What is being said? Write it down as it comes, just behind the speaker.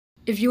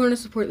If you want to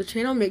support the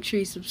channel, make sure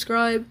you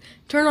subscribe,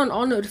 turn on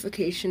all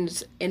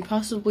notifications, and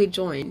possibly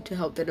join to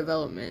help the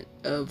development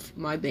of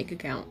my bank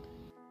account.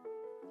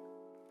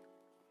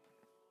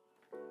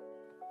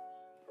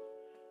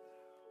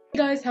 Hey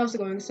guys, how's it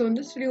going? So in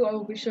this video I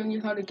will be showing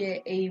you how to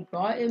get a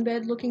bot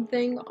embed looking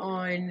thing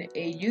on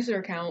a user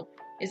account.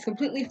 It's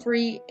completely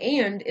free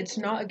and it's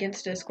not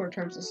against Discord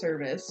terms of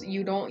service.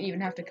 You don't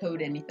even have to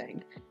code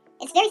anything.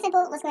 It's very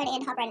simple. Let's go ahead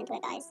and hop right into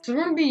it, guys. So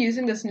we're going to be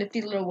using this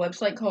nifty little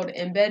website called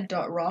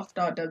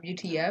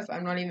embed.roth.wtf.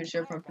 I'm not even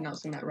sure if I'm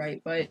pronouncing that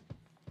right, but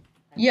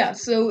yeah,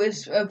 so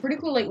it's a pretty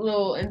cool like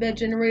little embed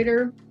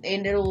generator,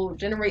 and it'll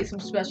generate some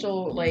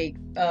special like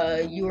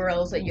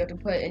URLs that you have to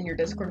put in your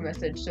Discord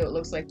message so it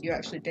looks like you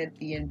actually did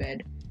the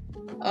embed.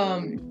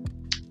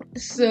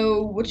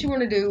 So what you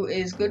want to do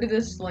is go to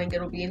this link,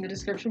 it'll be in the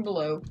description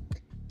below,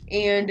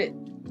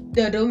 and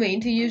the domain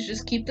to use,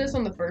 just keep this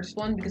on the first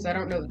one because I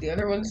don't know what the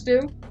other ones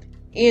do.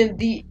 And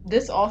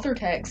this author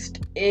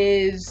text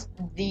is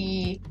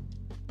the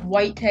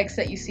white text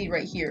that you see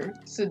right here.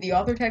 So the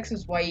author text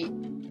is white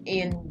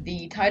and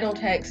the title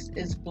text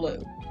is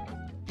blue.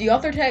 The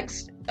author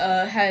text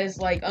has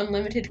like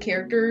unlimited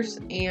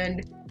characters,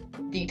 and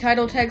the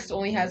title text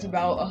only has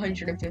about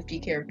 150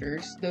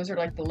 characters. Those are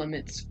like the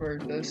limits for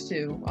those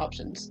two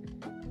options.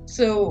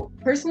 So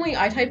personally,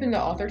 I type in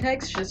the author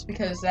text just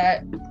because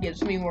that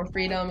gives me more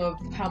freedom of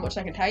how much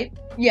I can type.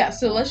 Yeah,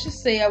 so let's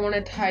just say I want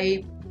to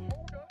type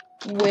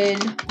when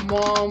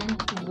mom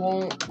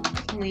won't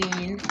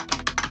clean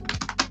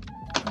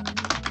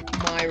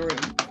my room.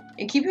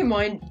 And keep in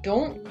mind,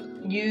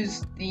 don't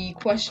use the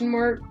question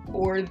mark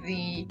or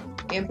the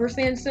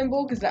ampersand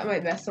symbol because that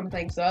might mess some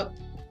things up.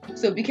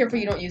 So be careful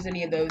you don't use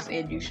any of those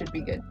and you should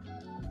be good.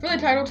 For the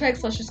title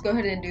text, let's just go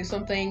ahead and do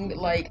something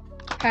like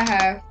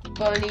haha,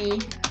 funny,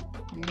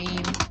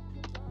 meme,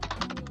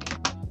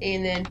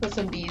 and then put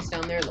some D's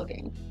down there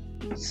looking.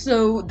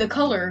 So the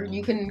color,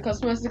 you can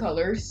customize the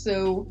color.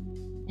 So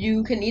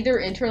you can either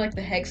enter like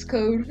the hex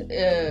code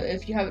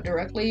if you have it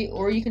directly,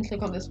 or you can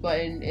click on this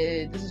button.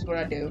 This is what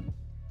I do,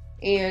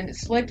 and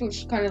select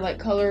which kind of like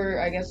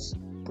color, I guess,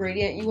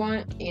 gradient you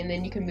want, and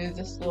then you can move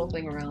this little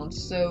thing around.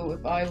 So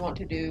if I want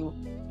to do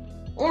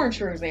orange,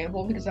 for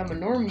example, because I'm a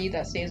normie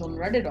that stays on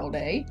Reddit all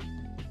day,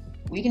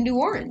 we can do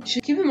orange.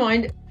 Keep in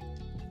mind,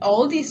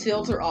 all of these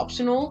fields are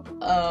optional.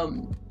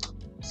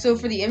 So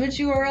for the image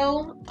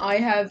URL, I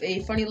have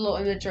a funny little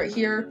image right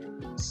here.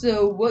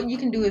 So what you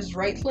can do is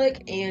right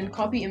click and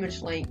copy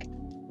image link,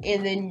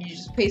 and then you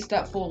just paste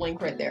that full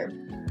link right there.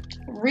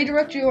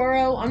 Redirect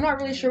URL, I'm not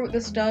really sure what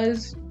this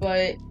does,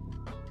 but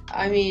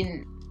I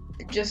mean,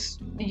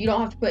 just, you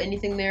don't have to put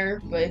anything there,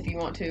 but if you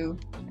want to,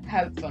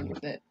 have fun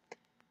with it.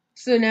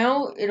 So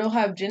now it'll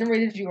have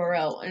generated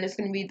URL, and it's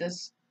going to be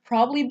this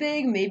probably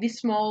big, maybe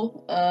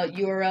small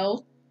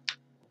URL.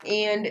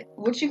 And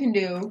what you can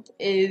do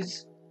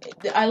is,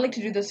 I like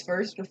to do this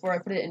first before I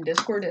put it in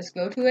Discord, is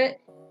go to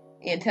it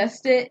and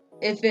test it.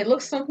 If it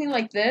looks something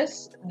like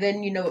this,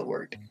 then you know it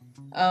worked.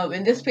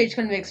 And this page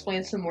kind of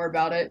explains some more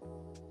about it,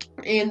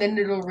 and then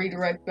it'll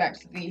redirect back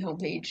to the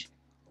homepage.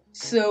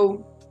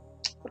 So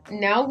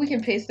now we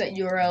can paste that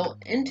URL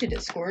into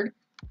Discord,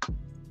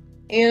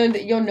 and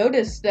you'll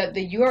notice that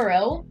the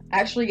URL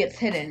actually gets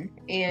hidden,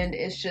 and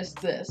it's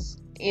just this.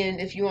 And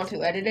if you want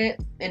to edit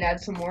it and add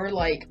some more,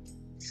 like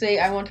say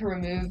I want to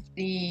remove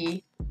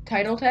the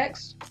title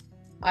text,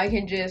 I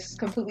can just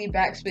completely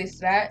backspace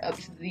that up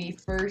to the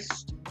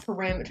first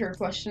parameter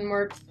question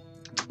mark,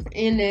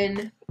 and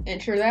then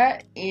enter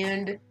that,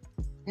 and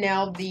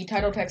now the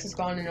title text is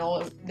gone and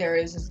all there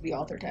is the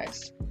author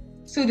text.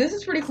 So this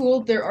is pretty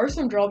cool. There are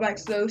some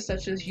drawbacks though,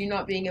 such as you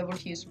not being able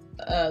to use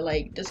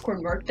like Discord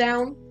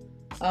Markdown,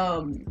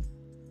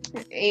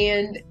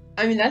 and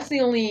I mean that's the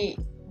only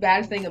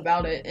bad thing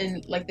about it,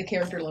 and like the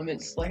character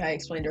limits like I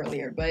explained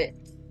earlier. But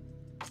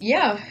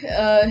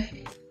yeah,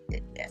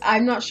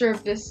 I'm not sure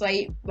if this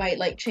site might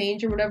like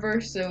change or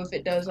whatever, so if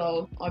it does,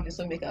 I'll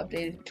obviously make an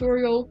updated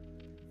tutorial.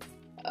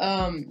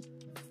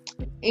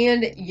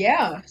 And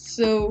yeah,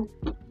 so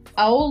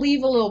I'll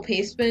leave a little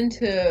paste bin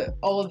to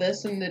all of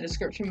this in the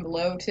description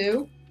below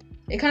too.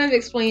 It kind of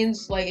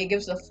explains, like, it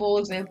gives a full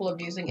example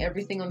of using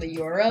everything on the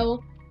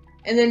URL,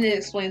 and then it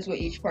explains what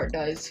each part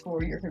does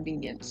for your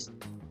convenience.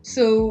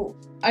 So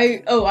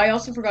I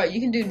also forgot,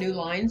 you can do new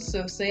lines.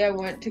 So say I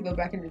want to go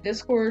back into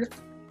Discord,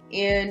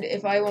 and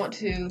if I want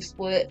to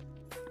split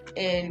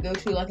and go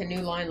to like a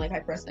new line, like I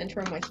press enter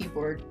on my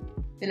keyboard,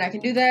 then I can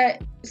do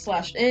that,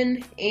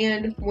 /n,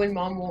 and when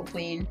mom won't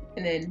clean,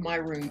 and then my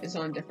room is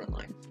on a different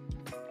line.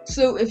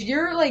 So if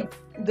you're like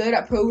good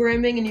at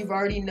programming and you've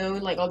already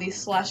known like all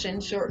these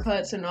 /n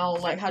shortcuts and all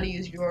like how to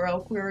use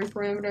URL query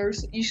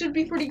parameters, you should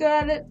be pretty good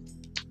at it.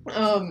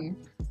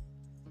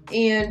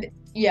 And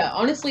yeah,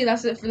 honestly,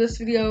 that's it for this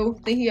video.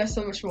 Thank you guys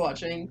so much for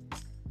watching.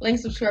 Like and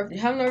subscribe if you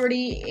haven't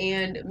already,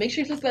 and make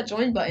sure you click that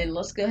join button.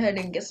 Let's go ahead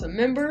and get some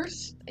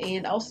members,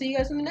 and I'll see you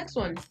guys in the next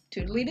one.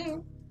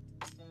 Toodly-doo.